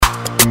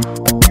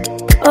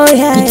Oh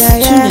yeah, It's yeah,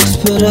 yeah.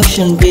 Tunex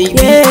production, baby.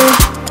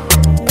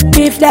 Yeah.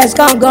 Beefless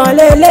gone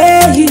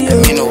lele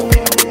you.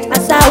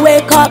 As I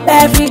wake up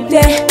every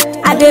day,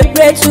 I dey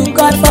pray to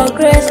God for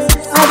grace.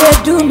 I dey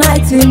do my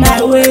thing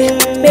my way.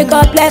 Make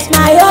God bless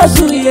my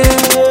hustle, yeah.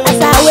 As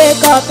I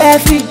wake up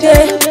every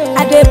day,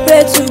 I dey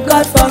pray to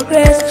God for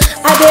grace.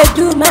 I dey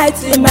do my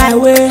thing my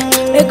way.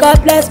 Make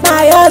God bless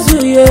my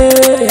hustle,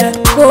 yeah.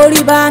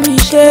 Kórí bá mi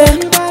ṣe,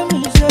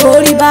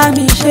 kórí bá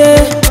mi ṣe,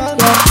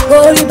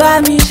 kórí bá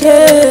mi ṣe,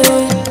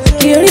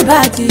 kiri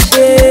bá ti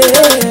ṣe.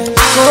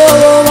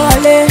 Owó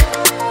wọlé,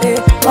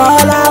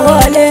 ọlá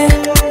wọlé,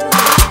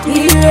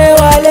 ire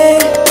wọlé,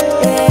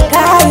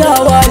 káyọ̀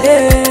wọlé.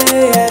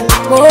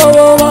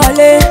 Owó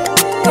wọlé,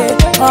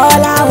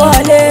 ọlá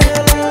wọlé,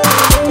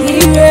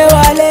 ire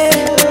wọlé,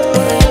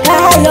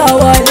 káyọ̀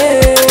wọlé.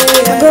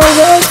 I go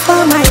wait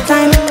for my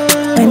time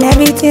when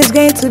everything's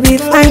going to be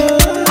fine.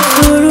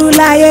 Sùúrù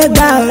láyé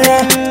gba ọ̀rẹ́,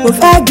 kò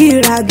fẹ́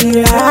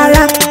gìràgìrà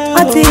rárá.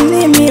 Wọ́n ti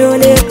ní mi ò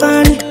lè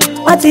kọrin,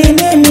 wọ́n ti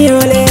ní mi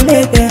ò lè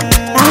mẹ̀kẹ́.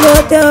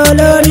 Dangote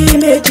olórí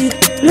méjì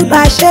ló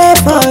bá ṣe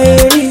for a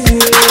reason.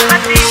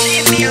 Wọ́n ti ní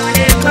mi ò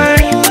lè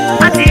kọrin,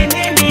 wọ́n ti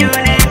ní mi ò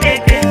lè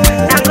mẹ̀kẹ́.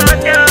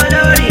 Dangote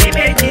olórí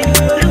méjì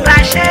ló bá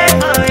ṣe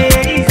for a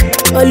reason.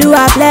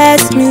 Olúwa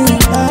bless me,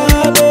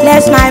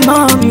 bless my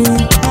mommy,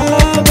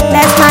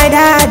 bless my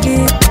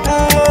daddy,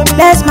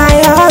 bless my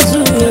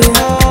hustle.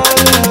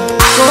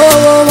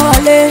 Owó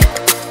wọlé,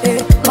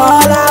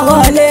 ọlá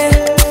wọlé,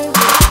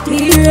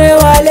 ire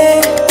wọlé,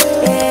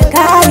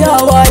 káyọ̀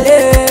wọlé.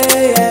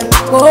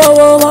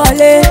 Owó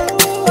wọlé,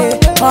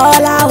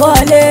 ọlá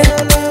wọlé,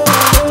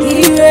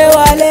 ire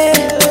wọlé,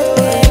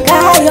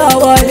 káyọ̀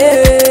wọlé.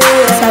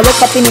 As I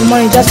wake up in the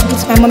morning just to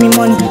get my mommy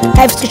money.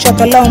 Life too short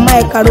along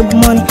my carob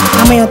money.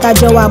 Àwọn èèyàn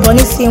tajọ wà bọ̀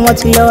nísìnyí wọ́n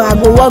ti lọ. I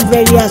go work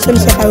very hard so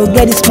I go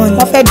get this money.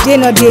 Wọ́n fẹ́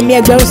dènà dé mi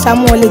ẹgbẹ̀rún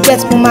Sàámú ò lè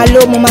get mo máa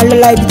lọ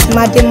ibi tí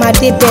máa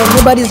dé bẹ́ẹ̀.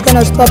 Nobody's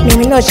gonna stop me,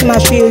 èmi náà ṣì máa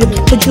ṣe èrè.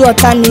 Ojú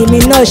ọ̀tá mi, èmi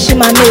náà ṣì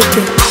máa ní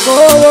ètò.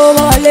 Owó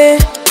wọlé,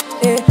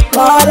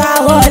 ọlá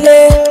wọlé,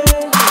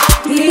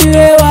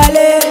 ire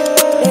wọlé,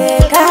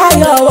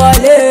 káyọ̀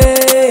wọlé.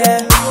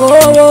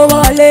 Owó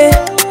wọlé,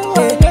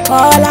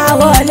 ọlá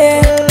wọlé,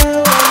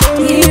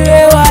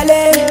 ire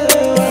wọlé,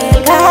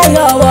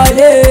 káyọ̀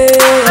wọlé.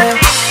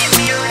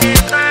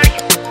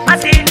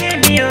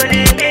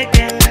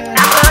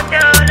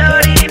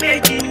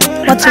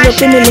 Wọ́n ti rò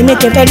pé mi lè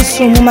make it very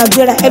soon, mo máa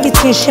gbéra.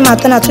 Everything ṣe máa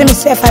turn out to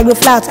myself, I go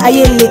flat,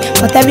 ayé le.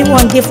 But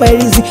everyone dey for a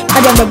reason. Má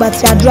jẹ́ gbàgbà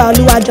tí àdúrà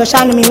Olúwa jọ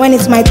ṣàánú mi. When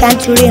it's my time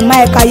to reign, má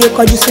ẹ̀ka ayé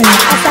kọjú sí mi.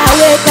 As I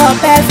wake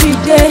up every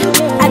day,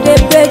 I dey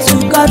pray to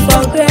God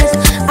for grace.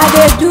 I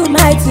dey do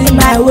my thing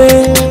my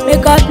way. May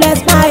God bless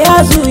my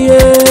hustle,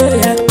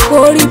 yeah.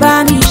 Kórí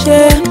bá mi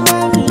ṣe,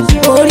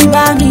 kórí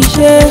bá mi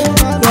ṣe,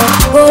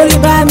 kórí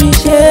bá mi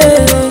ṣe,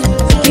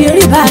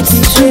 kiri bá ti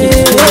ṣe.